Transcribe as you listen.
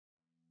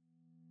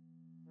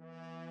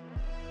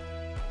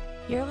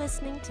You're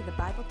listening to the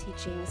Bible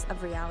teachings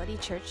of Reality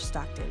Church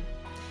Stockton.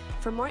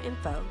 For more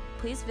info,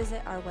 please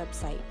visit our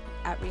website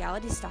at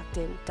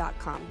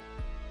realitystockton.com.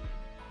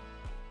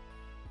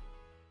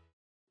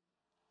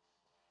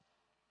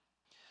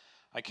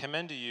 I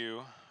commend to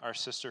you our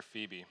sister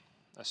Phoebe,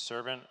 a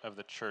servant of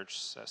the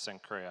church at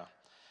Cenchrea,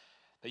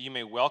 that you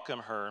may welcome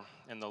her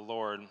in the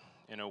Lord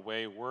in a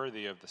way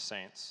worthy of the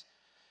saints,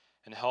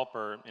 and help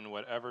her in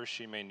whatever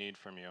she may need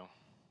from you,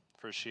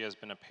 for she has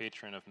been a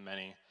patron of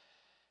many,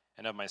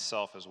 and of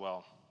myself as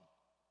well.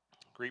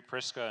 Greet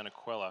Prisca and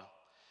Aquila,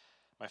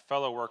 my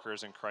fellow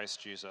workers in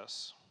Christ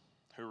Jesus,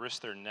 who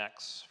risked their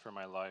necks for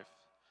my life,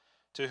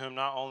 to whom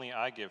not only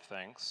I give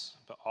thanks,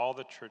 but all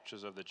the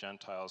churches of the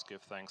Gentiles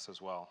give thanks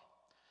as well.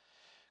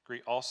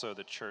 Greet also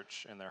the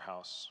church in their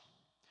house.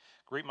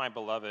 Greet my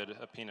beloved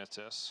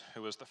Epaenetus,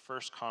 who was the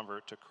first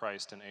convert to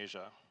Christ in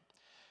Asia.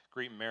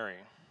 Greet Mary,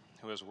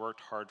 who has worked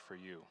hard for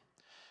you.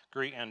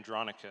 Greet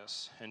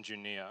Andronicus and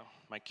Junia,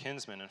 my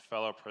kinsmen and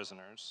fellow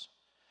prisoners.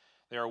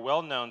 They are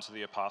well known to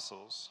the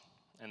apostles,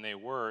 and they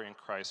were in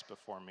Christ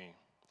before me.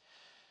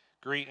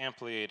 Greet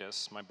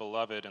Ampliatus, my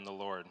beloved in the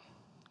Lord.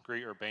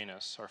 Greet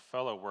Urbanus, our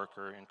fellow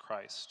worker in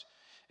Christ,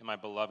 and my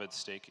beloved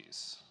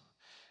Stachys.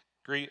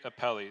 Greet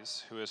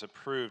Apelles, who is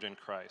approved in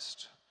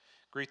Christ.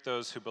 Greet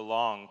those who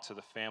belong to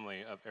the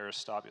family of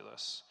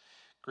Aristobulus.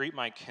 Greet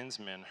my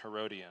kinsman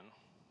Herodian.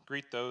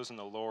 Greet those in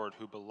the Lord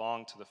who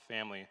belong to the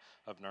family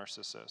of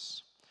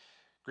Narcissus.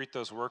 Greet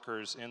those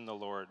workers in the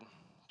Lord,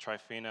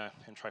 Tryphena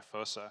and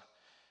Tryphosa.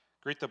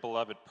 Greet the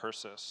beloved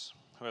Persis,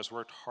 who has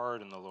worked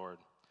hard in the Lord.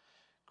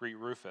 Greet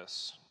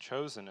Rufus,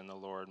 chosen in the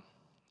Lord,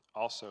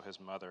 also his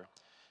mother,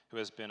 who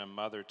has been a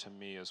mother to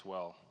me as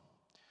well.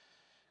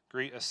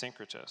 Greet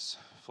Asyncritus,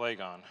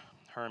 Phlegon,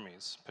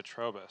 Hermes,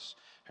 Petrobus,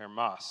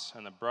 Hermas,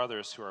 and the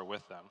brothers who are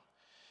with them.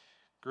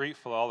 Greet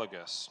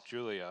Philologus,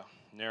 Julia,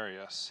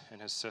 Nereus,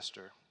 and his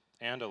sister,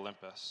 and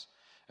Olympus,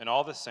 and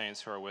all the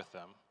saints who are with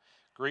them.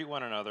 Greet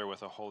one another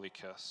with a holy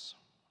kiss.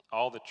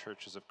 All the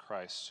churches of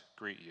Christ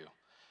greet you.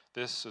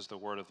 This is the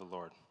word of the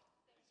Lord.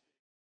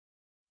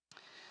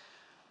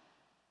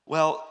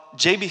 Well,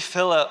 J.B.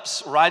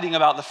 Phillips, writing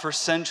about the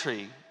first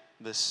century,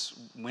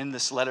 when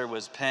this letter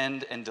was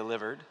penned and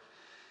delivered,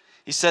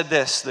 he said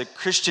this: the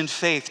Christian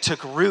faith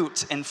took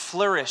root and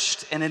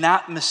flourished in an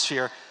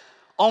atmosphere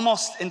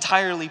almost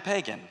entirely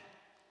pagan,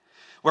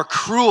 where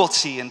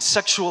cruelty and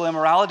sexual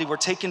immorality were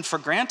taken for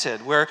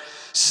granted, where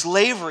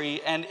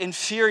slavery and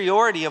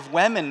inferiority of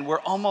women were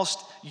almost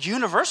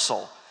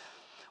universal,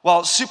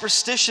 while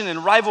superstition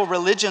and rival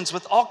religions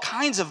with all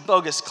kinds of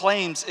bogus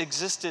claims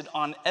existed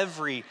on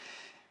every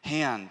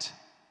hand.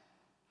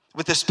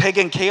 With this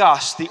pagan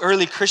chaos, the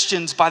early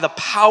Christians, by the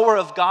power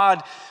of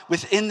God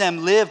within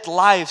them, lived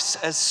lives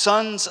as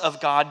sons of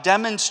God,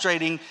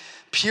 demonstrating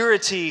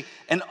purity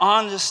and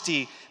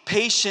honesty,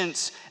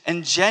 patience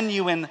and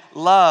genuine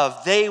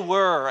love. They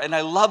were, and I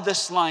love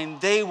this line,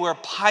 they were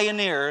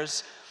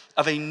pioneers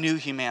of a new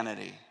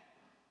humanity.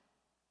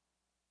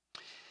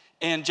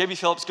 And J.B.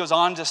 Phillips goes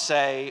on to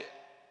say,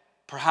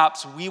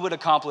 perhaps we would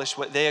accomplish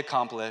what they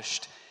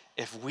accomplished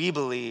if we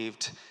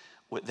believed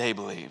what they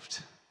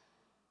believed.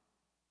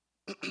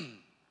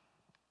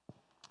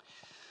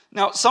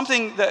 Now,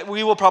 something that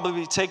we will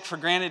probably take for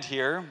granted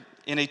here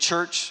in a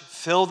church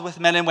filled with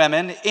men and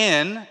women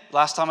in,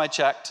 last time I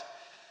checked,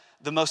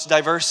 the most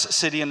diverse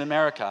city in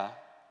America,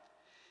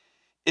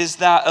 is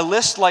that a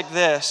list like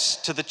this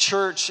to the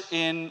church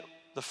in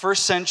the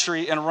first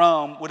century in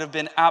Rome would have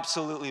been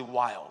absolutely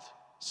wild.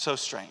 So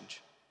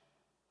strange.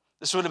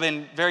 This would have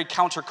been very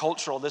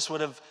countercultural. This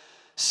would have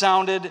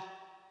sounded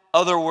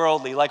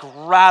otherworldly, like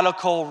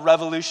radical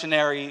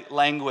revolutionary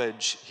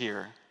language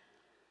here.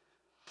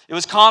 It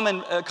was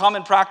common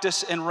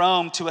practice in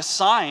Rome to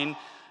assign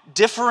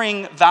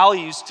differing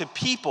values to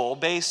people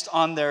based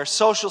on their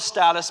social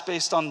status,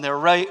 based on their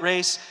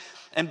race,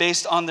 and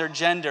based on their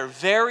gender.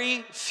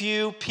 Very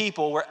few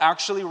people were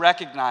actually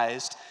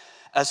recognized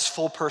as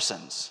full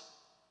persons,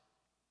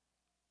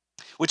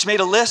 which made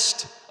a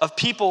list of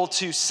people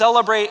to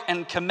celebrate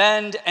and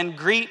commend and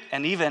greet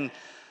and even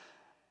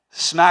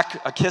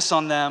smack a kiss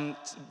on them.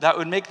 That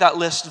would make that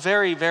list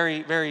very,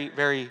 very, very,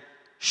 very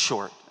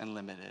short and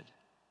limited.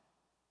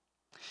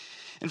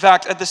 In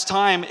fact, at this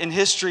time in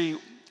history,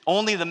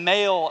 only the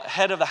male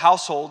head of the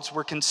households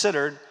were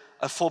considered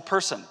a full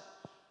person.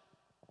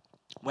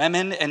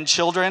 Women and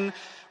children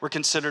were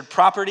considered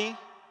property.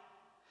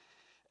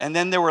 And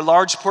then there were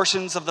large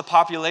portions of the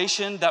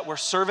population that were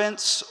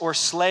servants or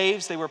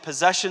slaves. They were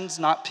possessions,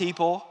 not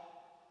people.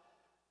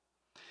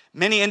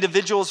 Many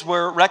individuals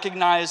were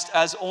recognized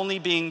as only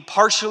being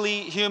partially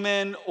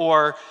human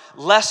or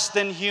less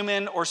than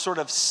human or sort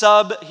of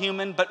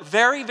subhuman, but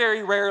very,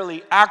 very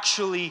rarely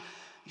actually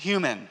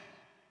human.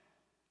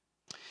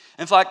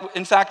 In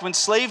fact, when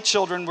slave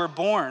children were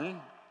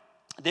born,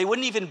 they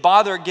wouldn't even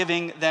bother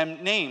giving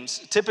them names.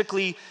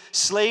 Typically,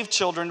 slave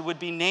children would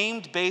be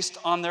named based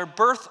on their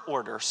birth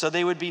order. So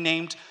they would be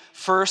named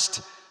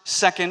first,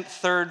 second,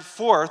 third,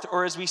 fourth,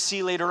 or as we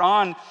see later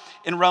on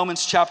in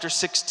Romans chapter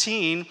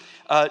 16,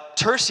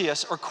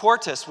 tertius or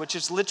quartus, which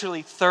is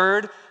literally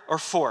third or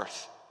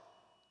fourth.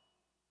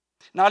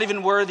 Not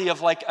even worthy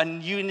of like a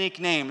unique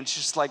name. It's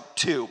just like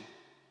two.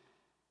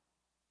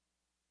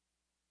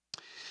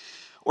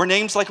 Or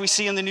names like we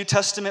see in the New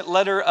Testament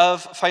letter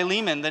of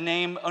Philemon, the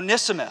name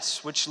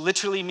Onesimus, which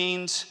literally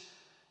means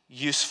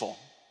useful.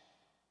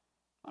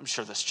 I'm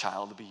sure this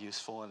child will be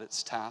useful at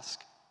its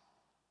task.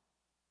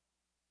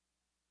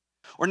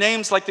 Or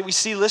names like that we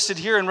see listed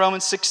here in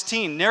Romans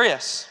 16,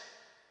 Nereus.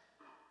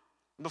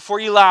 Before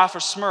you laugh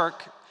or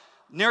smirk,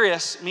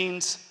 Nereus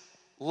means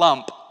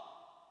lump,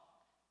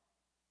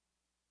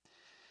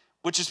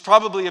 which is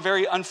probably a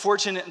very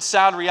unfortunate and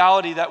sad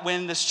reality that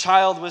when this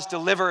child was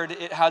delivered,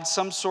 it had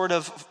some sort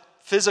of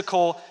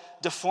physical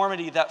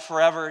deformity that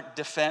forever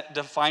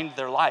defined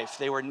their life.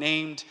 They were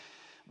named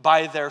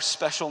by their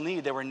special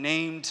need. They were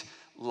named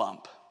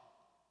lump.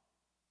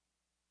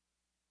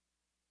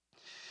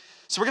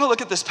 So we're going to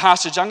look at this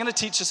passage. I'm going to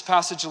teach this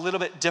passage a little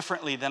bit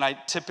differently than I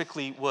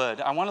typically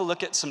would. I want to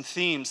look at some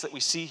themes that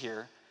we see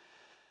here.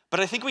 But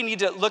I think we need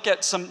to look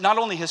at some, not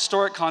only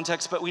historic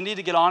context, but we need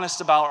to get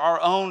honest about our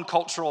own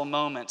cultural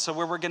moment. So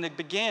where we're going to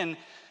begin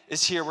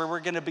is here. Where we're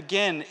going to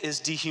begin is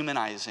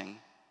dehumanizing.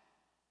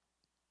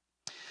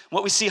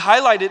 What we see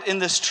highlighted in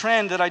this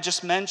trend that I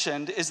just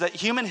mentioned is that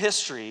human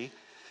history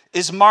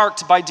is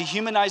marked by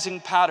dehumanizing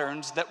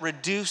patterns that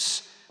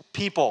reduce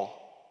people.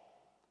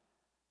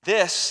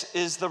 This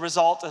is the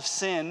result of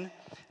sin.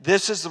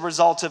 This is the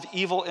result of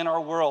evil in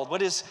our world.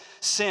 What is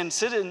sin?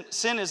 Sin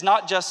is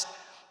not just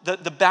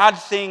the bad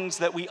things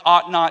that we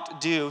ought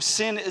not do.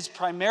 Sin is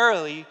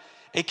primarily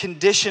a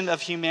condition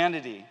of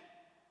humanity.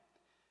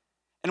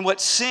 And what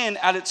sin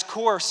at its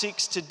core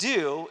seeks to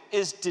do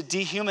is to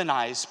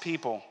dehumanize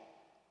people.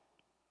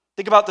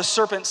 Think about the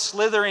serpent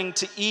slithering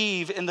to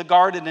Eve in the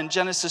garden in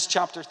Genesis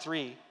chapter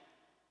 3.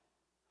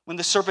 When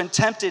the serpent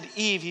tempted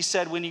Eve, he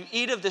said, when you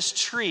eat of this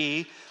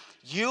tree,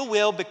 you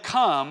will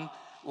become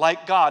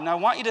like God. Now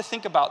I want you to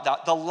think about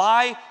that. The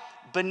lie,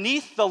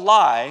 beneath the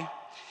lie,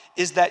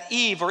 is that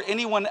Eve or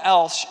anyone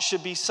else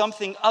should be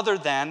something other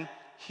than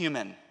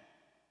human.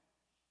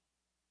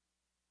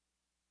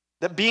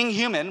 That being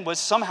human was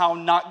somehow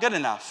not good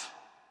enough.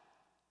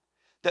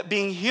 That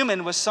being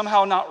human was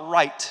somehow not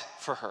right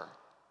for her.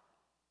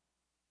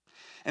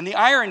 And the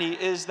irony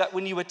is that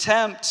when you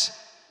attempt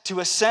to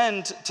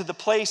ascend to the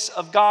place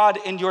of God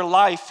in your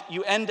life,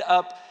 you end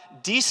up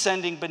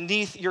descending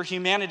beneath your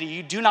humanity.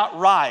 You do not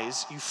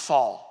rise, you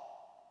fall.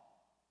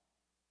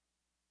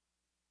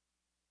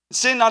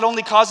 Sin not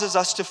only causes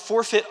us to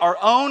forfeit our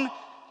own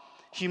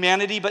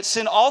humanity, but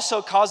sin also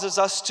causes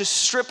us to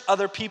strip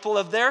other people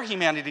of their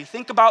humanity.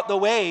 Think about the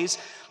ways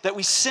that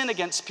we sin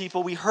against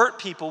people, we hurt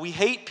people, we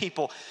hate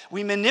people,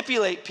 we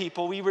manipulate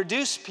people, we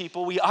reduce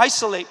people, we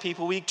isolate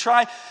people, we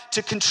try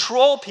to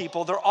control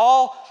people. They're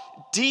all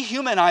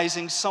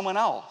dehumanizing someone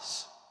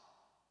else.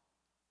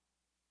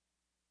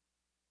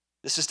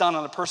 This is done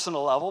on a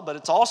personal level, but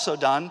it's also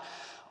done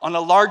on a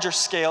larger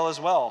scale as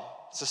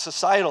well. It's a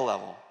societal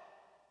level.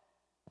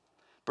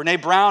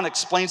 Brene Brown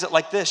explains it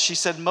like this. She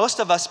said, most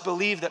of us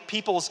believe that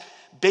people's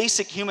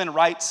basic human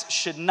rights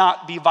should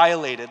not be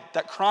violated,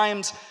 that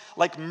crimes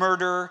like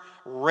murder,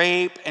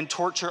 rape, and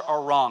torture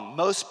are wrong.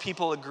 Most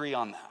people agree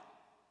on that.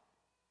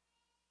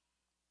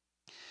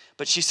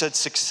 But she said,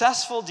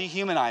 successful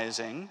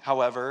dehumanizing,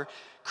 however,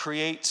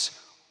 creates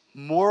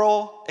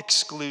moral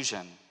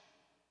exclusion.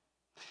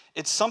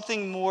 It's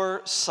something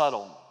more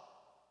subtle.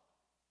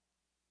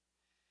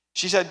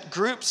 She said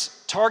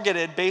groups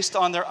targeted based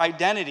on their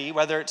identity,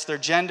 whether it's their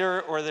gender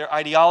or their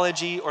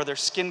ideology or their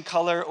skin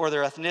color or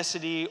their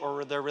ethnicity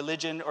or their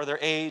religion or their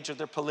age or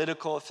their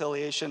political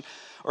affiliation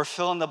or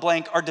fill in the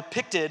blank, are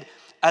depicted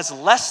as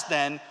less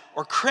than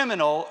or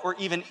criminal or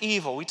even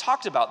evil. We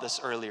talked about this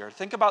earlier.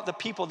 Think about the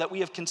people that we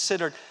have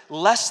considered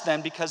less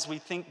than because we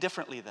think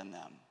differently than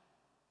them.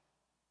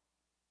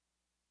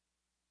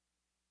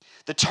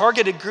 The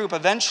targeted group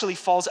eventually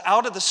falls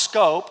out of the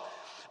scope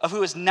of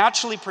who is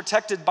naturally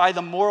protected by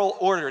the moral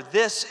order.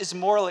 This is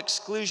moral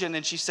exclusion,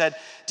 and she said,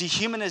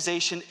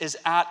 dehumanization is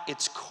at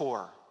its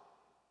core.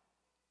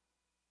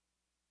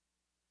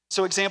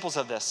 So examples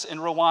of this, in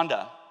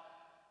Rwanda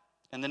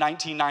in the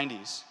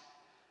 1990s,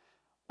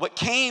 what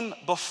came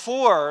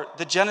before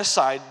the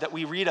genocide that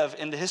we read of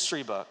in the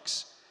history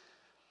books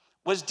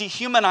was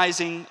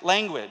dehumanizing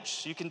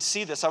language. You can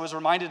see this. I was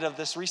reminded of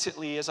this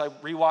recently as I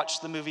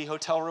rewatched the movie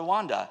Hotel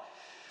Rwanda,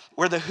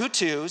 where the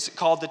Hutus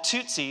called the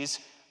Tutsis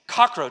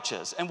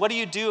cockroaches. And what do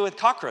you do with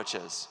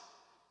cockroaches?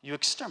 You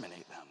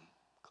exterminate them,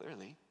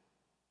 clearly.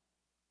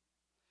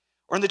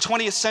 Or in the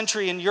 20th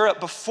century in Europe,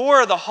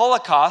 before the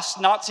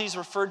Holocaust, Nazis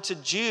referred to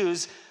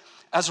Jews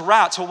as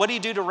rats. Well, what do you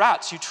do to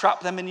rats? You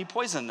trap them and you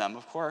poison them,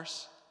 of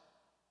course.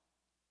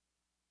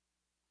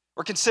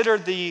 Or consider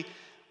the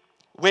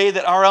way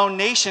that our own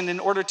nation, in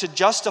order to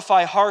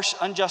justify harsh,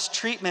 unjust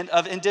treatment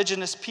of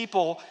indigenous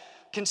people,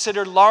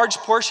 considered large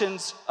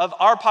portions of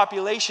our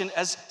population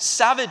as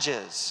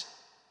savages.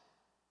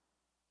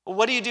 Well,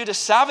 what do you do to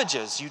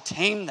savages? You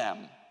tame them.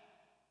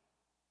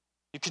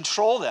 You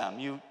control them.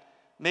 You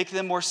make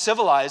them more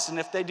civilized. And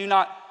if they do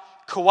not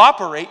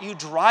cooperate, you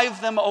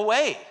drive them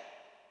away.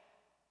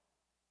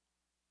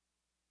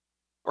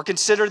 Or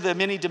consider the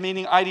many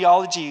demeaning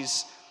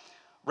ideologies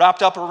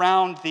wrapped up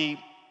around the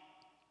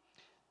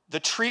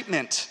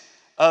treatment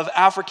of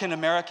African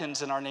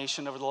Americans in our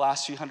nation over the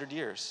last few hundred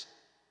years.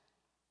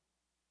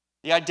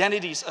 The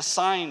identities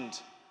assigned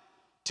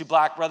to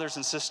black brothers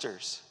and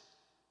sisters.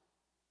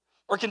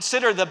 Or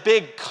consider the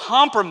big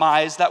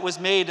compromise that was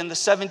made in the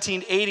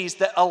 1780s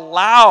that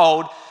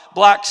allowed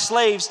black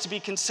slaves to be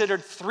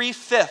considered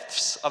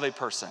 3/5 of a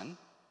person.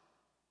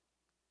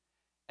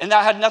 And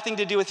that had nothing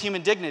to do with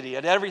human dignity.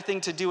 It had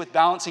everything to do with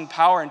balancing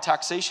power and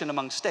taxation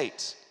among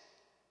states.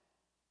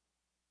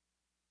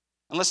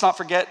 And let's not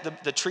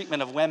forget the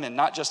treatment of women,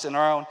 not just in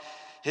our own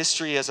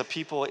history as a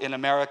people in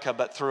America,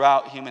 but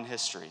throughout human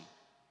history.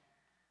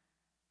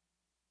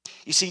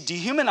 You see,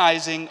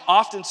 dehumanizing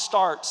often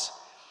starts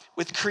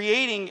with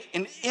creating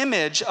an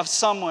image of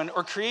someone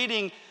or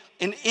creating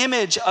an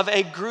image of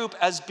a group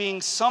as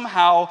being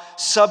somehow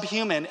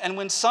subhuman. And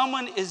when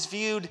someone is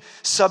viewed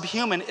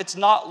subhuman, it's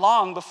not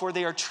long before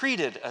they are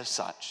treated as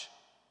such.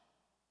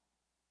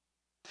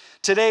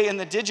 Today, in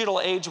the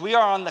digital age, we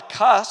are on the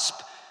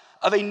cusp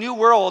of a new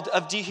world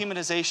of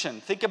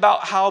dehumanization. Think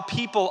about how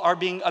people are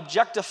being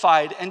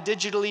objectified and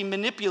digitally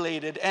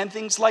manipulated, and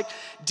things like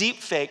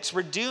deep fakes.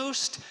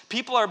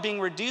 People are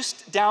being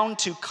reduced down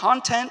to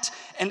content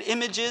and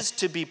images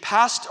to be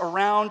passed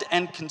around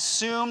and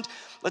consumed.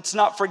 Let's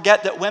not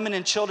forget that women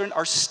and children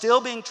are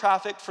still being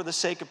trafficked for the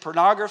sake of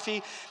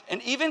pornography,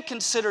 and even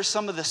consider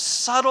some of the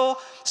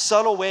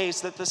subtle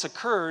ways that this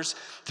occurs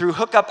through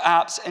hookup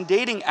apps and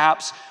dating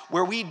apps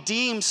where we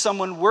deem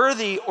someone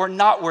worthy or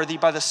not worthy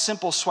by the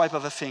simple swipe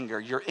of a finger.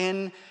 You're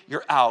in,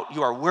 you're out.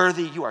 You are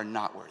worthy, you are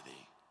not worthy.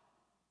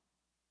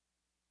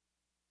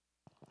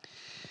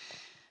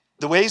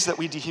 The ways that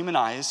we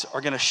dehumanize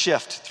are going to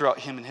shift throughout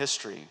human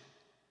history.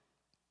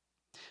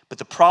 But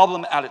the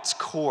problem at its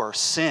core,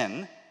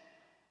 sin,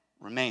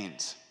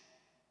 remains.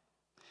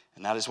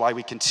 And that is why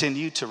we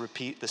continue to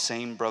repeat the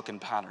same broken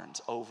patterns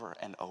over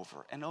and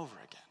over and over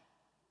again.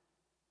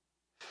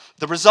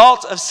 The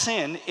result of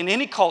sin in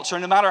any culture,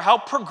 no matter how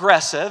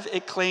progressive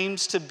it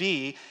claims to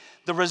be,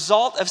 the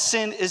result of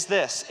sin is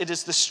this. It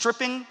is the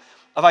stripping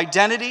of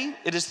identity,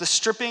 it is the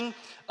stripping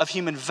of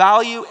human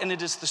value, and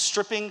it is the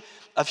stripping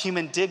of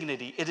human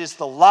dignity. It is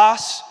the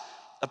loss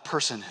of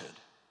personhood.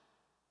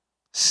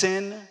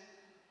 Sin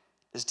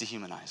is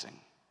dehumanizing.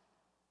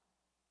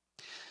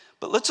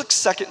 But let's look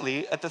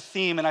secondly at the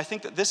theme, and I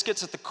think that this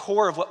gets at the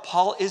core of what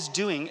Paul is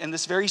doing in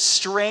this very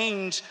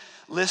strange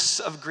list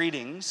of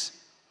greetings.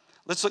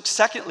 Let's look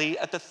secondly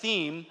at the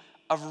theme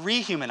of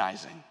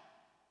rehumanizing.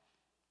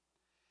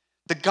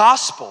 The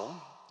gospel,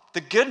 the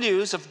good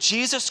news of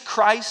Jesus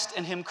Christ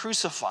and him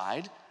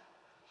crucified,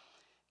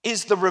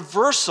 is the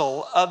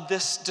reversal of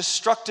this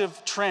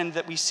destructive trend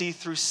that we see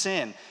through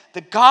sin.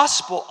 The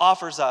gospel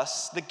offers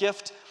us the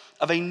gift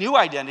of a new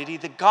identity.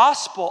 The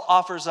gospel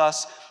offers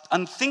us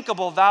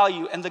unthinkable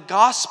value, and the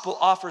gospel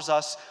offers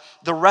us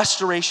the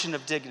restoration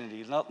of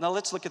dignity. Now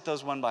let's look at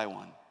those one by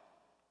one.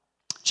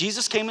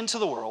 Jesus came into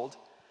the world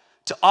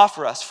to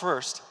offer us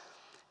first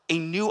a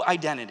new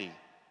identity.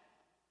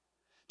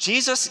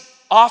 Jesus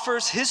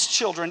offers his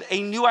children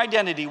a new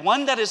identity,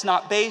 one that is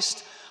not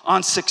based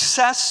on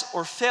success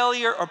or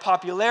failure or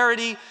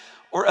popularity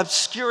or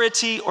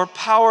obscurity or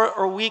power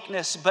or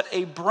weakness, but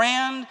a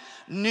brand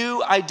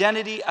new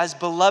identity as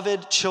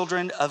beloved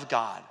children of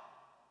God.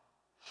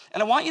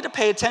 And I want you to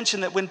pay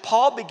attention that when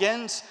Paul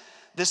begins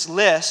this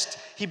list,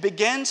 he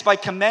begins by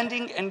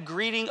commending and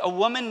greeting a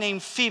woman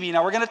named Phoebe.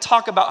 Now, we're going to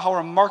talk about how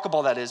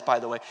remarkable that is, by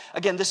the way.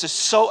 Again, this is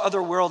so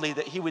otherworldly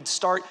that he would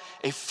start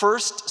a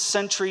first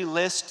century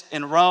list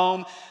in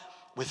Rome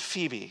with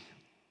Phoebe.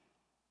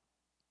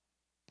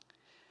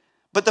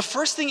 But the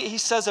first thing he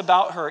says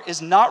about her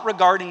is not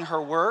regarding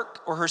her work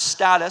or her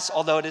status,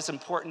 although it is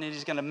important, and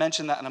he's going to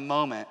mention that in a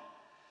moment.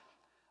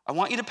 I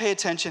want you to pay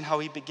attention how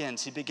he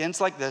begins. He begins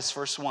like this,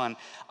 verse 1.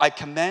 I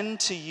commend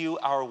to you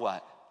our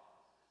what?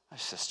 My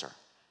sister.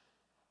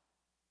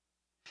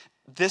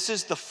 This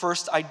is the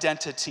first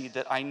identity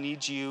that I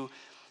need you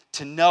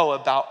to know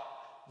about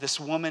this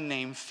woman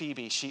named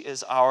Phoebe. She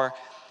is our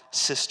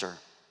sister.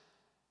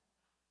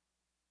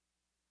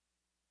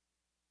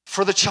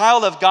 For the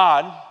child of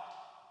God,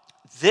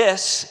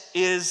 this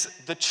is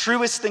the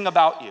truest thing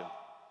about you.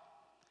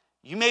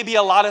 You may be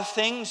a lot of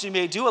things, you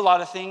may do a lot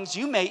of things,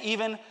 you may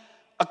even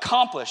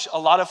accomplish a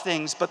lot of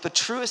things, but the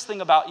truest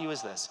thing about you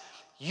is this.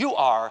 You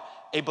are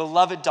a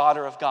beloved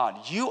daughter of God.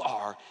 You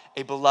are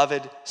a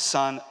beloved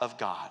son of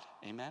God.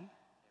 Amen?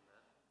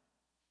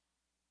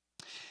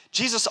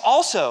 Jesus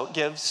also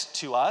gives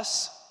to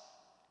us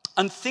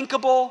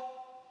unthinkable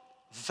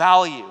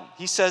value.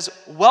 He says,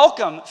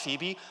 welcome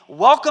Phoebe,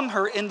 welcome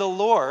her in the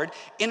Lord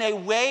in a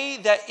way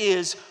that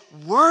is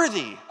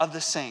worthy of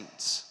the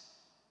saints.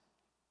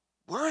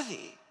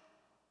 Worthy.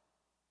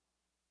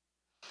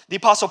 The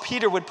Apostle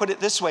Peter would put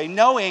it this way,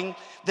 knowing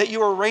that you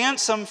were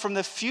ransomed from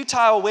the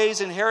futile ways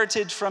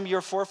inherited from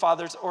your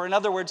forefathers, or in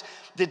other words,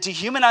 the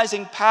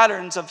dehumanizing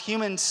patterns of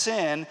human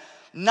sin,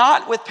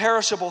 not with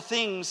perishable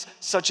things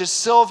such as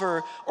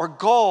silver or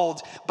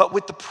gold, but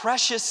with the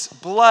precious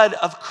blood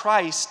of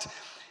Christ,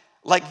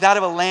 like that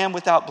of a lamb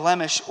without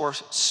blemish or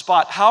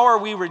spot. How are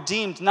we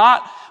redeemed?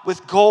 Not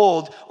with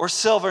gold or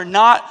silver,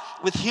 not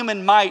with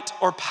human might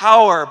or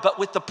power, but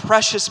with the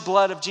precious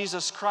blood of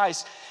Jesus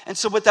Christ. And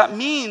so what that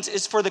means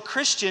is for the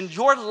Christian,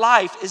 your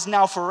life is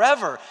now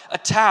forever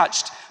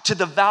attached to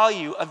the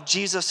value of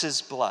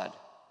Jesus' blood,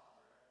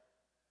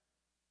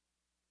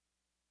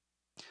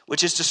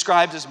 which is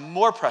described as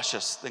more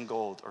precious than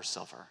gold or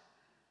silver,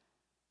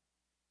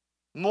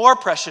 more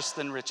precious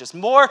than riches,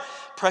 more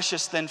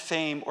precious than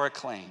fame or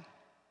acclaim.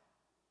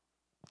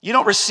 You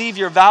don't receive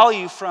your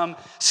value from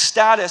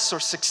status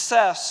or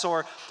success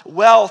or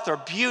wealth or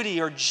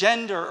beauty or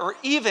gender or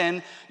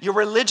even your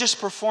religious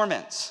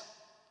performance.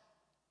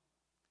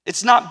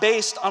 It's not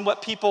based on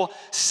what people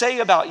say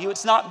about you.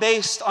 It's not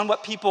based on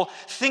what people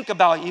think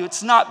about you.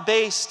 It's not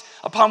based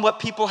upon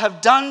what people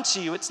have done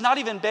to you. It's not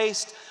even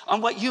based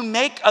on what you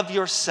make of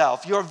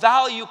yourself. Your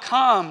value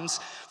comes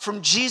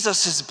from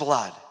Jesus'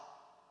 blood.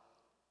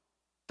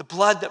 The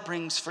blood that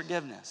brings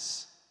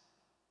forgiveness.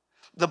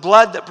 The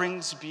blood that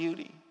brings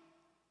beauty.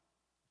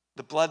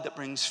 The blood that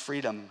brings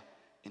freedom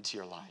into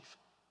your life.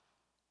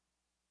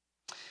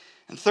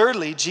 And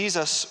thirdly,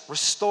 Jesus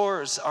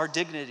restores our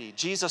dignity.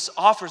 Jesus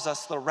offers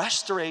us the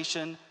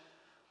restoration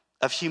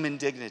of human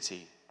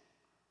dignity.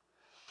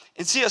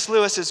 In C.S.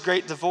 Lewis's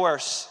Great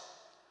Divorce,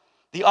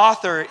 the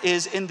author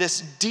is in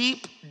this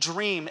deep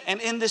dream. And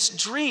in this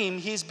dream,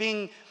 he's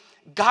being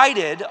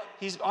guided.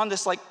 He's on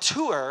this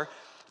tour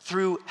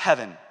through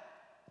heaven.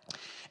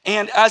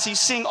 And as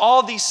he's seeing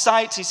all these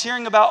sights, he's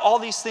hearing about all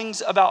these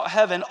things about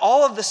heaven,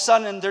 all of a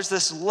sudden there's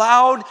this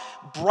loud,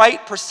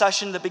 bright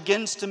procession that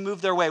begins to move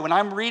their way. When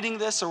I'm reading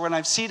this or when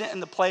I've seen it in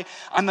the play,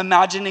 I'm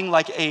imagining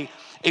like a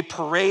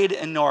parade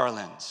in New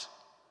Orleans.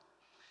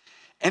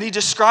 And he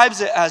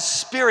describes it as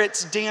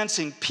spirits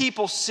dancing,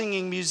 people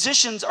singing,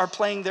 musicians are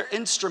playing their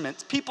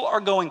instruments, people are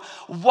going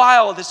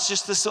wild. It's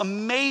just this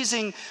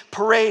amazing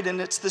parade, and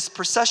it's this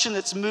procession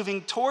that's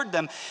moving toward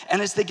them.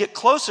 And as they get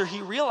closer,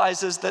 he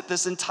realizes that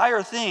this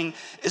entire thing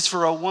is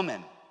for a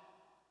woman.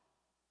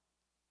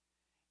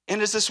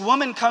 And as this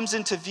woman comes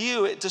into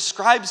view, it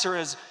describes her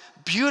as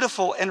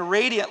beautiful and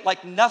radiant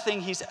like nothing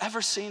he's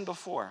ever seen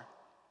before.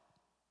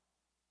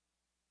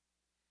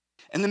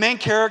 And the main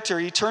character,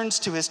 he turns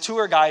to his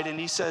tour guide and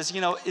he says,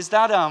 is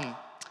that?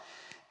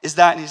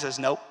 And he says,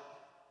 nope.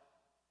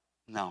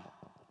 No.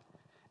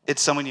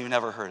 It's someone you've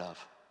never heard of.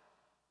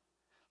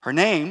 Her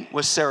name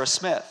was Sarah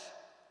Smith.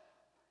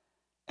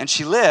 And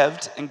she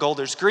lived in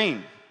Golders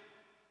Green.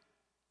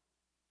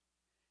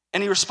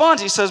 And he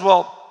responds, he says,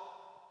 well,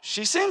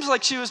 she seems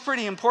like she was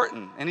pretty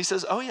important. And he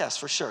says, oh yes,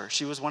 for sure.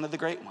 She was one of the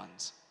great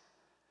ones.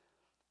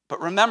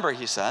 But remember,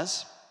 he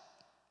says,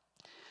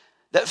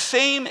 that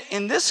fame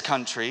in this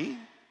country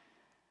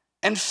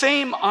and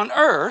fame on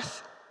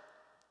earth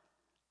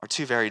are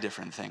two very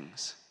different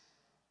things.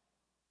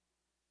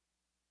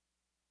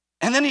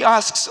 And then he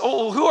asks,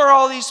 who are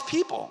all these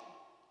people?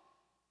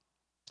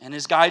 And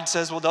his guide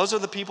says, well, those are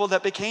the people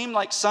that became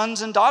like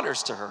sons and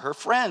daughters to her, her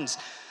friends,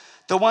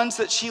 the ones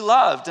that she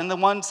loved and the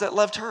ones that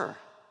loved her,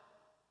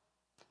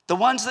 the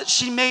ones that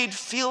she made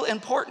feel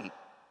important.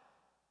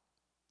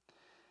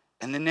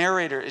 And the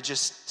narrator is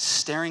just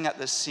staring at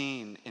this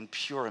scene in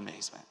pure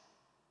amazement.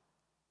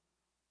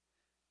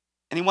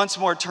 And he once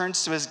more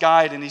turns to his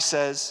guide and he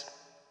says,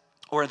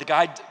 or the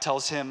guide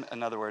tells him,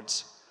 in other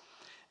words,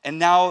 and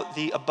now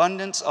the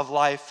abundance of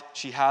life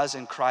she has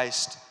in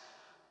Christ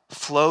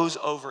flows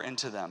over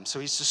into them.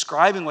 So he's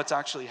describing what's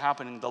actually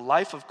happening. The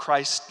life of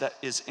Christ that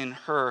is in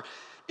her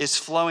is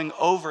flowing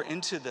over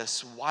into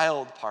this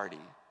wild party.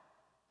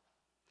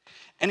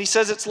 And he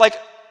says it's like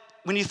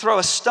when you throw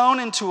a stone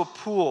into a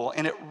pool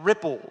and it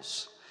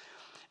ripples,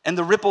 and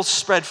the ripples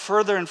spread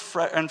further and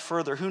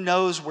further, who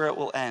knows where it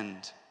will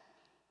end?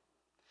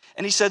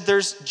 And he said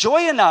there's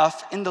joy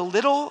enough in the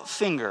little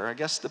finger, I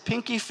guess the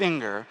pinky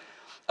finger,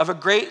 of a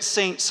great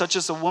saint such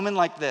as a woman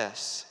like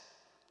this,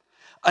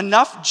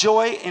 enough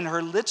joy in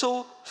her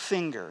little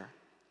finger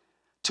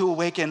to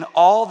awaken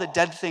all the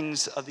dead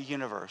things of the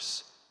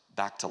universe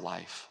back to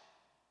life.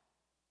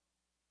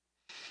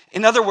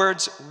 In other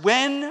words,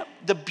 when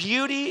the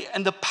beauty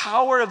and the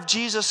power of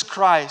Jesus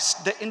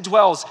Christ that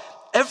indwells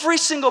every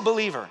single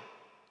believer,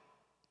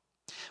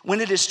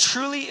 when it is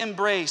truly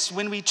embraced,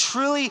 when we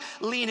truly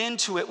lean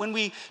into it, when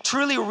we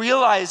truly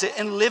realize it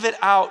and live it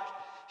out,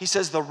 he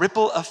says the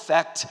ripple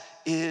effect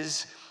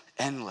is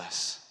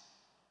endless.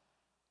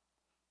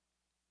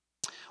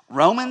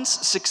 Romans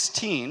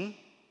 16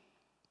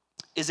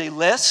 is a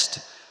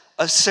list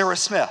of Sarah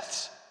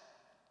Smiths.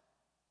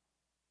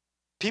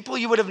 People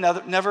you would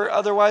have never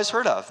otherwise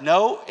heard of.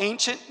 No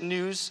ancient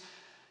news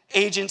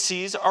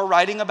agencies are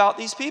writing about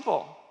these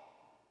people.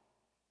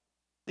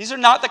 These are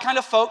not the kind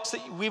of folks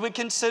that we would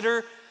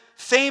consider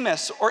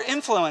famous or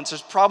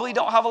influencers. Probably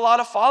don't have a lot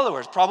of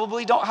followers.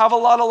 Probably don't have a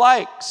lot of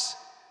likes.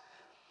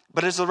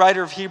 But as the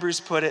writer of Hebrews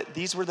put it,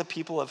 these were the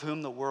people of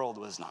whom the world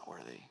was not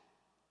worthy.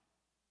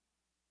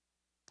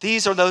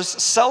 These are those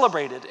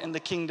celebrated in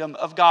the kingdom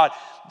of God.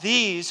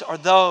 These are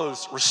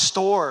those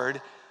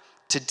restored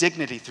to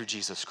dignity through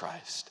Jesus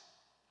Christ.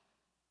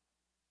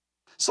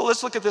 So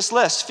let's look at this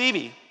list.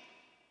 Phoebe,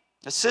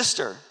 a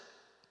sister,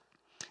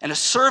 and a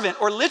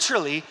servant, or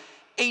literally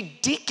a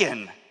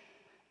deacon,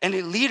 and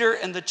a leader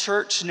in the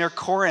church near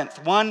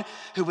Corinth, one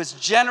who was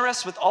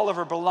generous with all of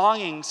her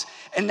belongings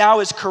and now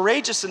is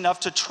courageous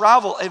enough to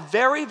travel a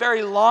very,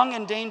 very long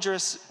and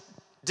dangerous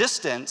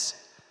distance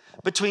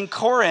between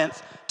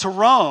Corinth to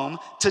Rome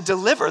to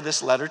deliver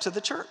this letter to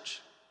the church.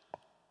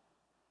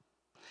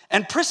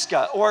 And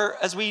Prisca, or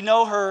as we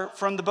know her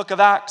from the book of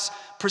Acts,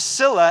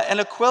 Priscilla and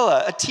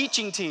Aquila, a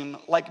teaching team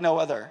like no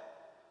other.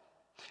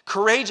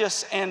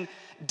 Courageous and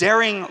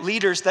daring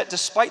leaders that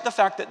despite the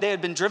fact that they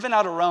had been driven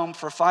out of Rome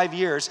for 5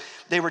 years,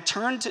 they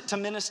returned to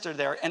minister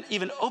there and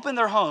even opened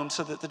their homes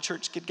so that the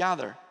church could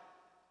gather.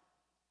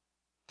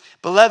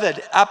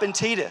 Beloved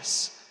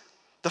Epaphroditus,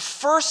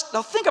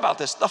 now think about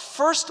this, the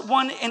first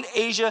one in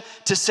Asia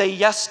to say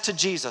yes to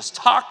Jesus.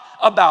 Talk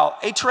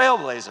about a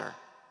trailblazer.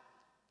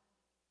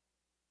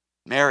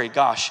 Mary,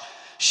 gosh,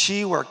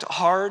 she worked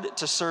hard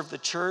to serve the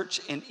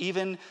church in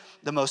even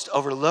the most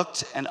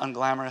overlooked and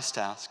unglamorous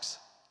tasks.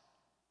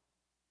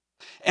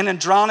 And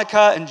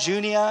Andronica and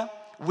Junia,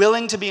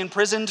 willing to be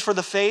imprisoned for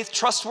the faith,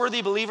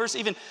 trustworthy believers,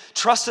 even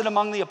trusted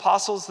among the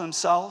apostles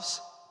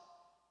themselves.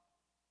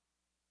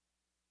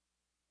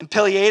 And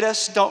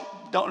Peleatus,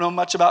 don't know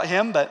much about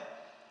him, but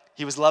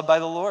he was loved by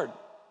the Lord.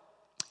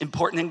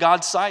 Important in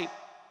God's sight.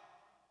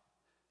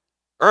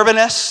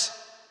 Urbanus,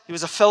 he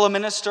was a fellow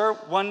minister,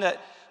 one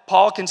that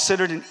Paul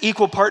considered an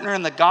equal partner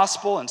in the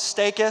gospel, and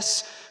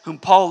Stachys, whom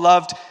Paul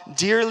loved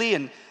dearly,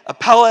 and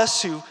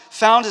Apelles, who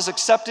found his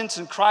acceptance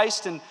in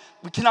Christ. And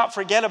we cannot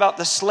forget about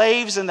the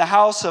slaves in the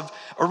house of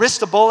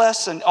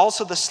Aristobulus, and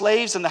also the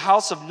slaves in the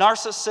house of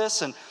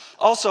Narcissus, and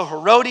also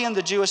Herodian,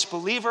 the Jewish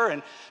believer,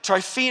 and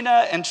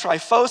Tryphena and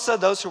Tryphosa,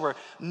 those who were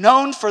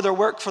known for their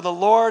work for the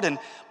Lord, and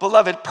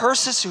beloved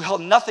Persis, who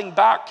held nothing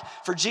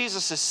back for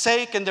Jesus'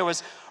 sake. And there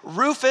was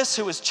Rufus,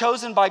 who was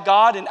chosen by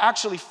God and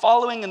actually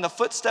following in the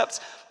footsteps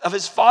of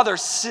his father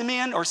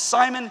Simeon, or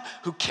Simon,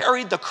 who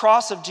carried the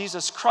cross of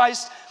Jesus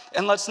Christ.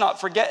 And let's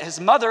not forget his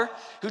mother,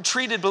 who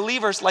treated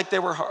believers like they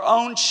were her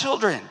own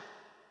children.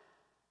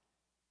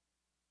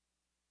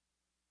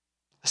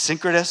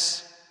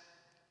 Asyncritus,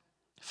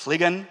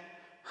 Phlegon,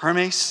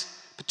 Hermes,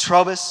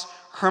 Petrobus,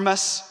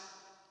 Hermas.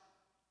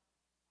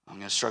 I'm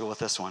going to struggle with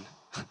this one.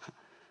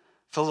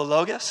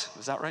 Philologus,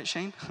 was that right,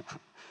 Shane?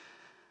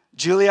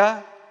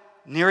 Julia,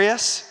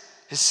 Nereus,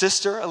 his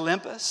sister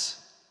Olympus,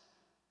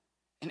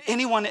 and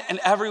anyone and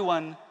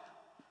everyone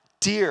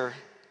dear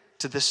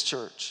to this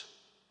church.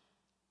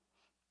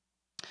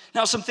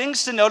 Now, some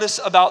things to notice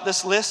about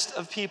this list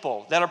of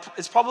people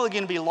it's probably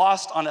going to be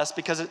lost on us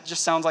because it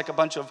just sounds like a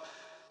bunch of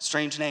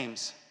strange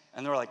names.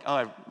 And they're like, oh,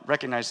 I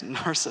recognize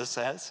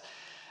Narcissus.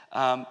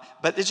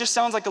 But it just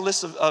sounds like a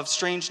list of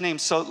strange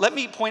names. So let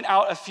me point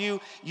out a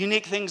few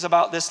unique things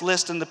about this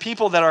list and the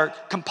people that are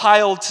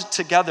compiled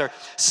together.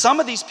 Some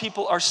of these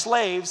people are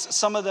slaves,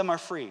 some of them are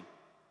free.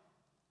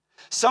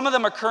 Some of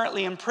them are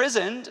currently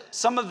imprisoned,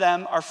 some of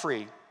them are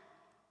free.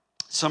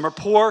 Some are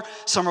poor,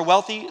 some are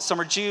wealthy,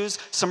 some are Jews,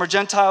 some are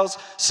Gentiles,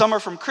 some are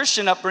from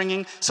Christian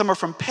upbringing, some are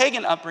from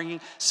pagan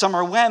upbringing, some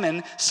are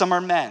women, some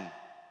are men.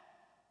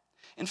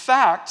 In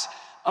fact,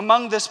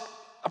 among this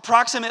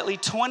approximately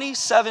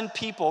 27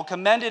 people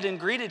commended and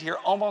greeted here,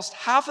 almost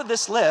half of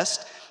this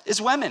list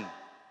is women.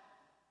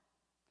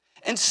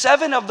 And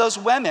 7 of those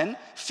women,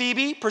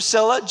 Phoebe,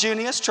 Priscilla,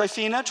 Junius,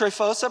 Tryphena,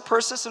 Tryphosa,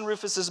 Persis, and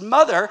Rufus's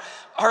mother,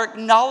 are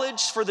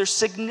acknowledged for their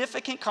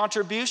significant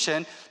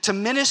contribution to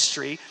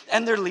ministry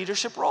and their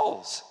leadership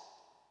roles.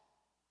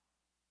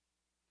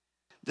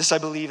 This, I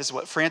believe, is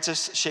what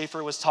Francis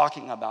Schaeffer was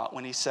talking about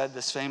when he said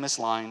this famous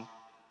line,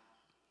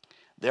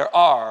 "There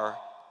are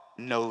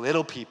no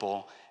little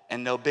people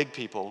and no big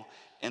people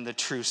in the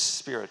true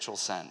spiritual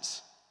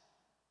sense."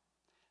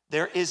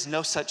 There is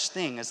no such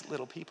thing as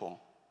little people.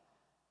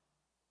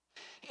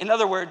 In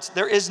other words,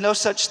 there is no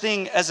such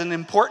thing as an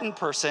important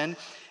person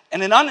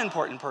and an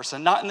unimportant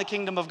person, not in the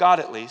kingdom of God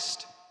at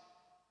least.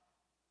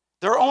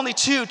 There are only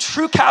 2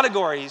 true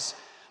categories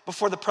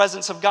before the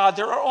presence of God.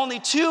 There are only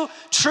 2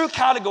 true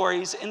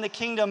categories in the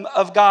kingdom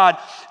of God: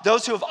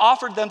 those who have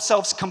offered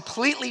themselves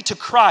completely to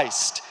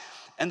Christ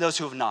and those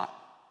who have not.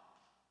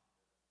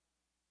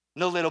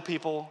 No little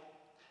people,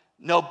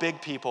 no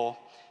big people.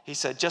 He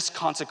said, just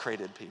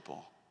consecrated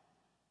people.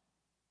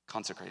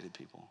 Consecrated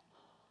people.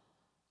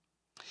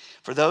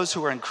 For those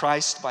who are in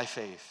Christ by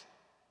faith,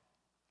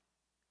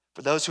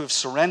 for those who have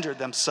surrendered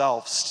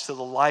themselves to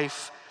the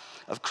life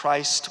of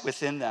Christ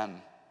within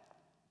them,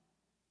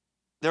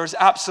 there is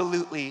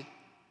absolutely,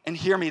 and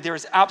hear me, there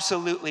is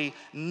absolutely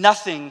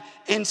nothing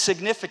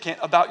insignificant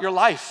about your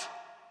life.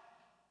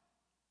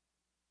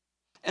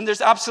 And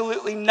there's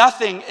absolutely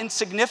nothing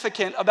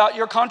insignificant about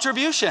your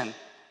contribution.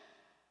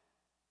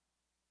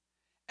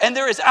 And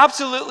there is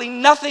absolutely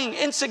nothing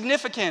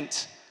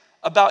insignificant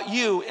about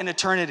you in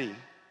eternity.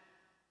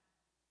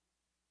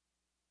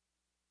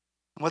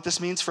 What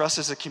this means for us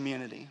as a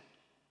community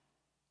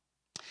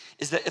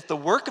is that if the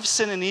work of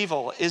sin and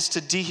evil is to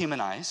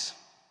dehumanize,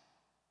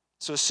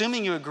 so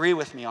assuming you agree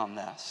with me on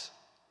this,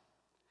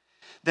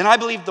 then I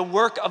believe the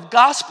work of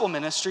gospel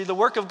ministry, the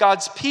work of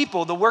God's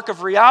people, the work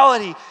of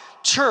Reality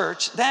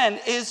Church then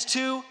is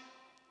to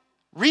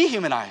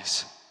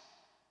rehumanize,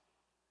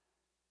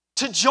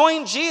 to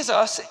join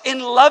Jesus in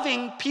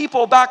loving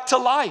people back to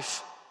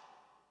life,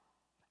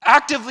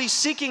 actively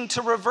seeking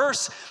to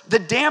reverse the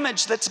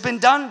damage that's been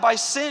done by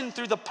sin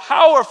through the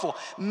powerful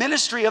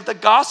ministry of the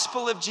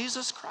gospel of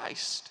Jesus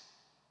Christ.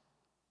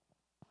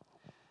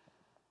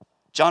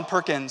 John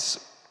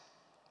Perkins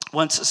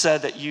once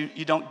said that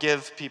you don't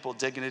give people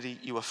dignity,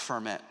 you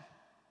affirm it.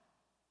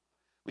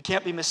 We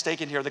can't be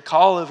mistaken here. The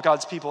call of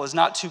God's people is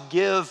not to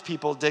give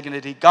people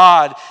dignity.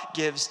 God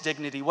gives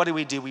dignity. What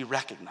do? We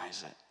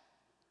recognize it.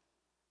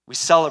 We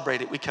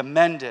celebrate it. We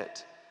commend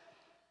it.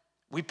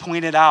 We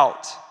point it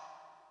out.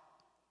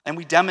 And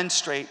we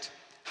demonstrate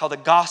how the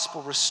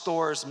gospel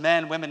restores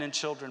men, women, and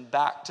children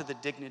back to the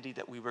dignity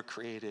that we were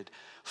created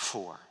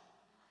for.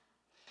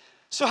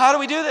 So how do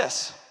we do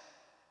this?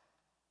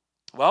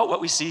 Well,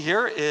 what we see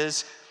here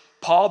is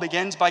Paul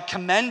begins by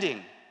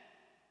commending.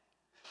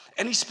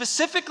 And he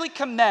specifically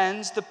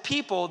commends the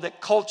people that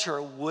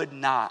culture would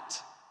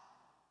not.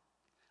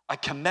 I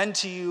commend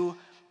to you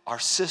our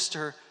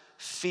sister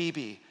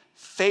Phoebe,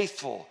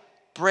 faithful,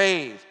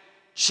 brave,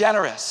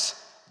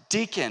 generous,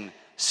 deacon,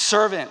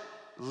 servant,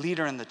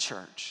 leader in the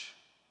church.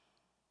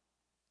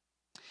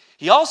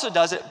 He also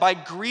does it by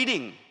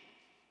greeting.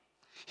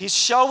 He's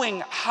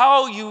showing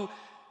how you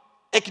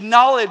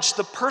acknowledge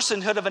the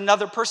personhood of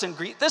another person.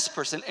 Greet this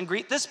person, and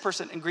greet this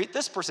person, and greet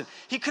this person.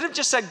 He could have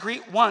just said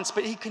greet once,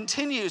 but he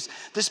continues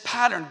this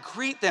pattern.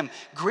 Greet them,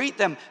 greet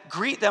them,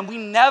 greet them. We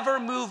never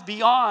move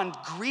beyond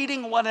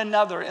greeting one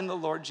another in the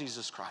Lord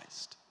Jesus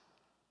Christ.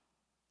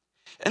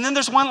 And then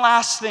there's one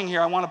last thing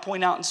here I want to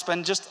point out and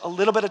spend just a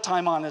little bit of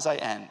time on as I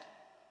end.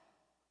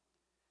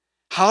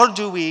 How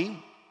do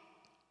we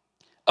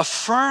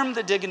affirm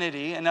the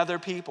dignity in other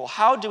people?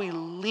 How do we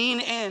lean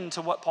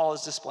into what Paul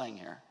is displaying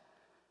here?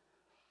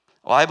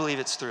 Well, I believe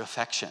it's through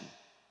affection.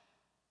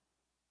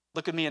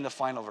 Look at me in the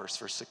final verse,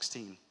 verse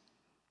 16.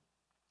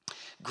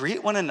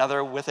 Greet one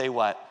another with a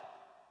what?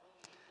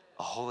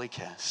 A holy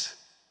kiss.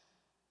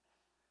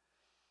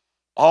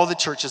 All the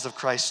churches of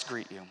Christ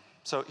greet you.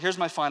 So here's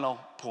my final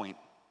point.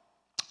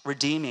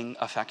 Redeeming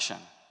affection.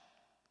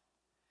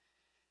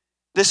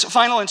 This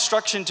final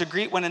instruction to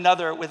greet one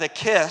another with a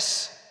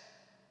kiss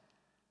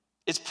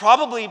is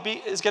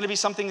going to be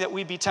something that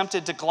we'd be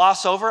tempted to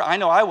gloss over. I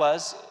know I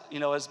was,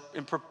 as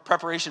in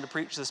preparation to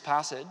preach this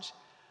passage.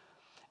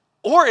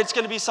 Or it's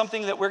going to be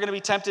something that we're going to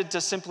be tempted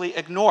to simply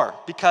ignore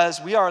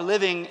because we are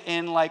living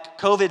in like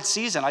COVID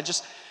season. I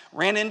just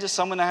ran into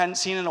someone I hadn't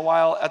seen in a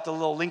while at the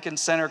little Lincoln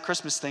Center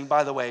Christmas thing.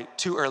 By the way,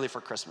 too early for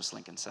Christmas,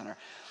 Lincoln Center.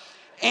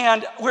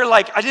 And we're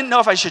like, I didn't know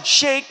if I should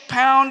shake,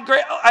 pound.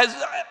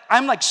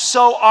 I'm like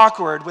so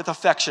awkward with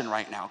affection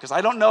right now because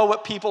I don't know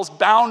what people's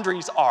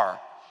boundaries are.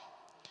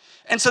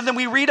 And so then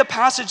we read a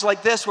passage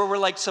like this where we're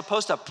like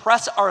supposed to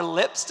press our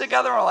lips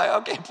together. We're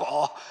like, okay,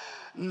 Paul,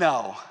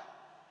 no.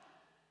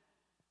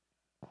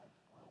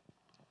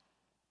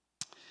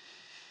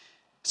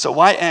 So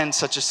why end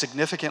such a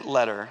significant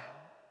letter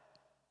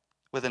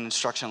with an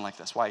instruction like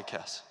this? Why a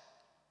kiss?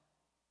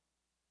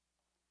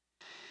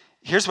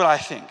 Here's what I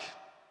think.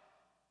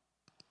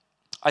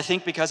 I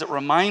think because it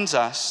reminds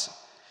us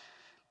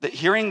that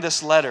hearing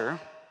this letter,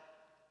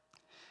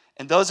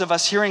 and those of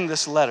us hearing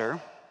this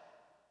letter,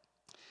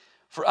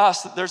 for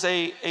us, there's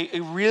a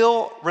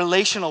real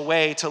relational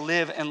way to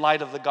live in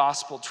light of the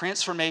gospel.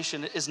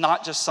 Transformation is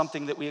not just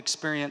something that we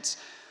experience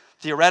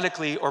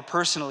theoretically or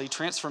personally.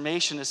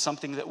 Transformation is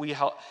something that we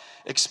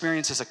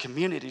experience as a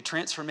community.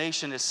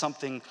 Transformation is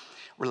something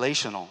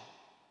relational.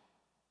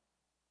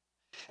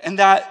 And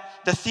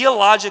that the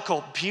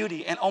theological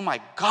beauty, and oh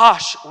my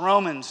gosh,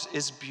 Romans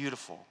is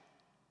beautiful.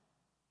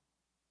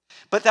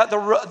 But that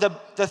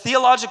the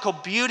theological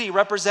beauty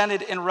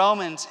represented in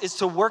Romans is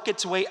to work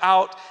its way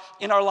out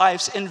in our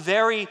lives in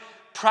very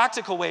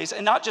practical ways,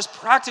 and not just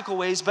practical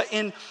ways, but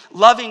in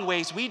loving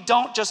ways. We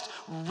don't just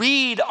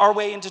read our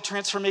way into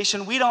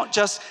transformation. We don't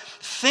just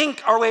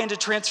think our way into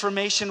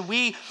transformation.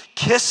 We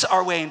kiss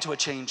our way into a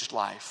changed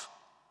life.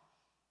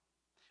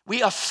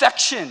 We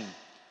affection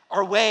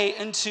our way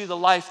into the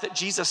life that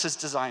Jesus has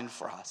designed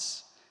for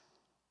us.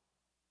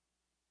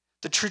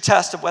 The true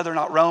test of whether or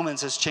not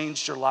Romans has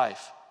changed your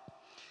life,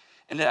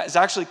 and it has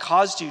actually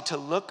caused you to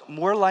look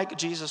more like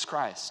Jesus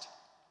Christ.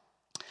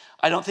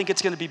 I don't think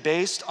it's going to be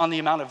based on the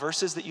amount of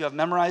verses that you have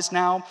memorized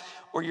now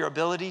or your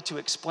ability to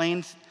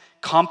explain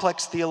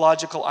complex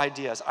theological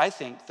ideas. I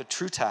think the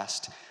true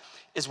test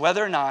is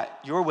whether or not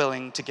you're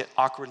willing to get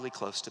awkwardly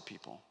close to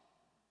people.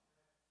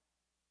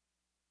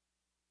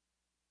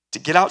 To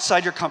get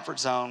outside your comfort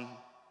zone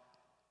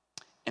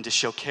and to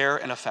show care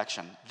and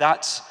affection.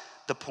 That's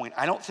the point.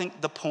 I don't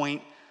think the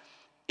point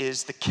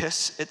is the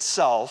kiss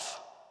itself.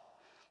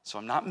 So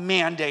I'm not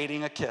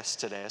mandating a kiss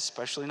today,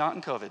 especially not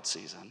in COVID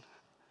season.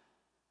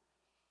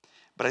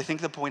 But I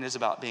think the point is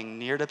about being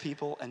near to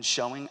people and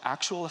showing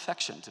actual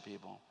affection to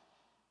people.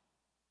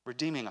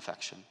 Redeeming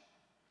affection.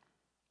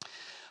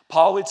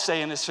 Paul would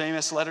say in his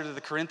famous letter to the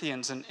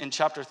Corinthians in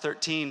chapter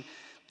 13,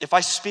 If I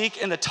speak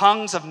in the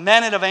tongues of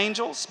men and of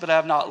angels, but I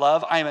have not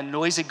love, I am a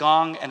noisy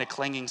gong and a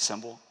clanging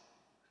cymbal.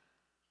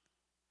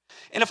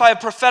 And if I have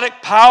prophetic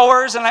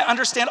powers and I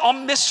understand all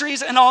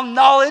mysteries and all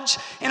knowledge,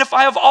 and if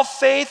I have all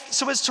faith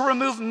so as to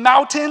remove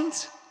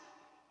mountains,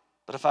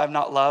 but if I have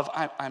not love,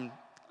 I'm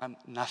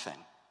nothing.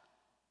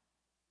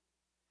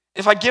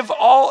 If I give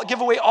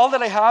away all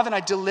that I have and I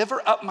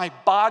deliver up my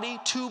body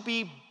to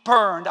be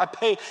burned, I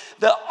pay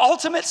the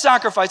ultimate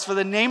sacrifice for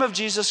the name of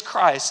Jesus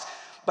Christ,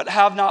 but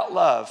have not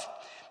love,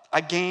 I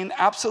gain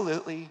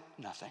absolutely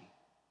nothing.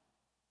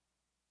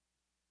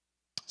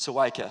 So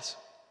why kiss?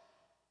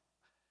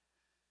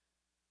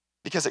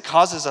 Because it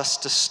causes us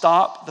to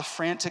stop the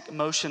frantic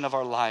motion of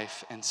our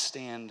life and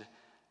stand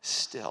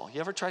still.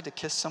 You ever tried to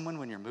kiss someone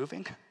when you're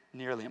moving?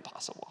 Nearly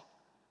impossible.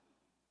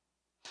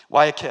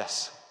 Why a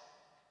kiss?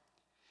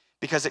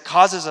 Because it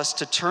causes us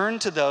to turn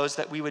to those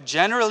that we would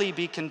generally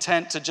be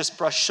content to just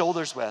brush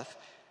shoulders with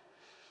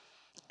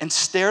and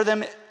stare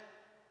them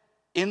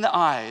in the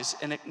eyes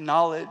and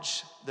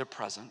acknowledge their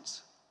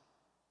presence.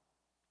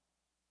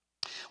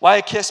 Why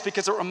a kiss?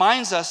 Because it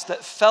reminds us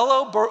that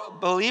fellow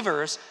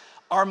believers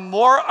are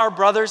more our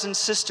brothers and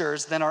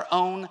sisters than our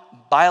own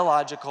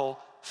biological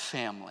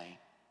family.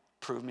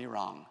 Prove me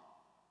wrong.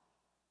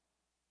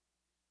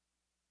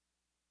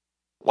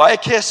 Why a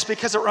kiss?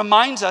 Because it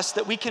reminds us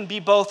that we can be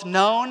both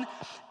known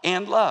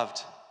and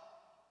loved.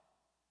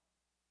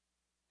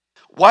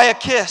 Why a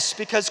kiss?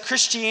 Because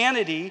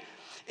Christianity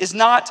is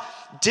not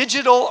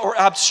digital or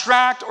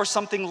abstract or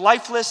something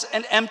lifeless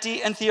and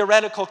empty and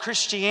theoretical.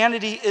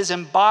 Christianity is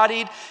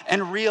embodied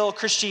and real.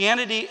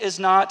 Christianity is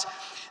not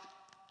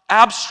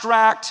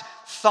abstract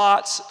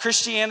thoughts.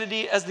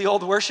 Christianity, as the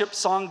old worship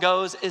song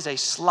goes, is a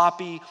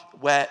sloppy,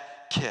 wet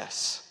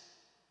kiss.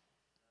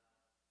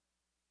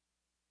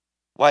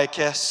 Why a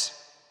kiss?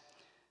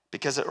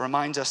 Because it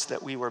reminds us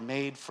that we were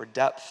made for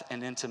depth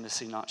and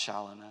intimacy, not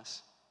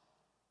shallowness.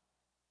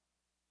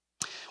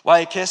 Why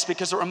a kiss?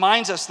 Because it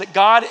reminds us that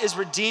God is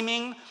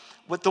redeeming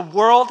what the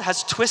world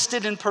has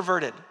twisted and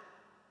perverted.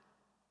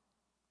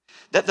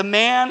 That the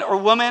man or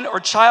woman or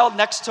child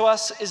next to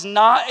us is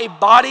not a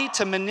body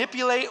to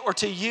manipulate or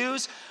to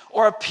use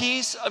or a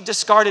piece of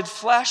discarded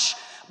flesh,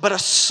 but a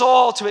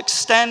soul to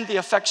extend the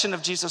affection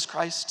of Jesus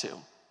Christ to.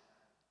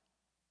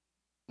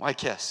 Why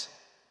kiss?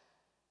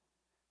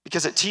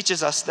 Because it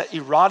teaches us that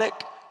erotic,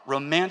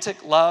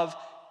 romantic love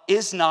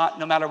is not,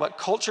 no matter what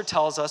culture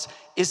tells us,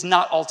 is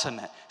not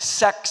ultimate.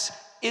 Sex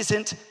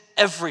isn't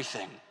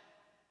everything.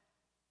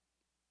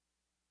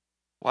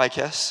 Why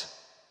kiss?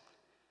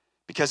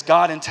 Because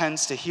God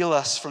intends to heal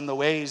us from the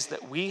ways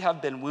that we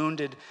have been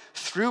wounded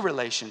through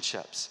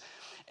relationships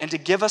and to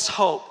give us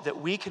hope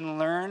that we can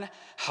learn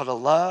how to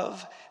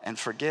love and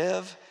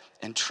forgive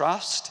and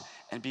trust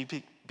and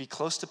be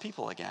close to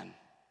people again.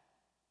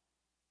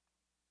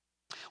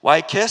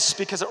 Why kiss?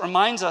 Because it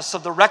reminds us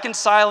of the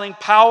reconciling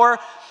power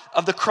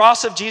of the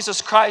cross of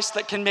Jesus Christ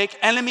that can make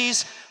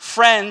enemies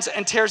friends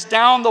and tears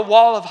down the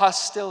wall of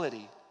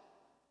hostility.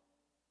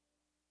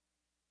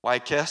 Why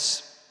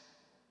kiss?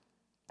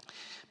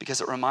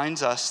 Because it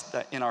reminds us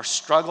that in our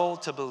struggle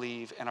to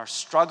believe, in our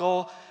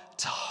struggle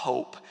to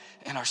hope,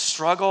 in our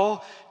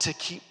struggle to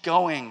keep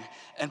going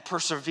and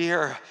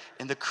persevere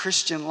in the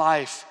Christian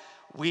life,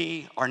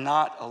 we are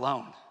not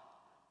alone.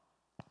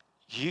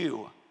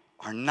 You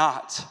are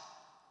not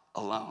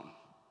alone.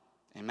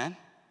 Amen?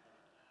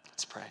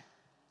 Let's pray.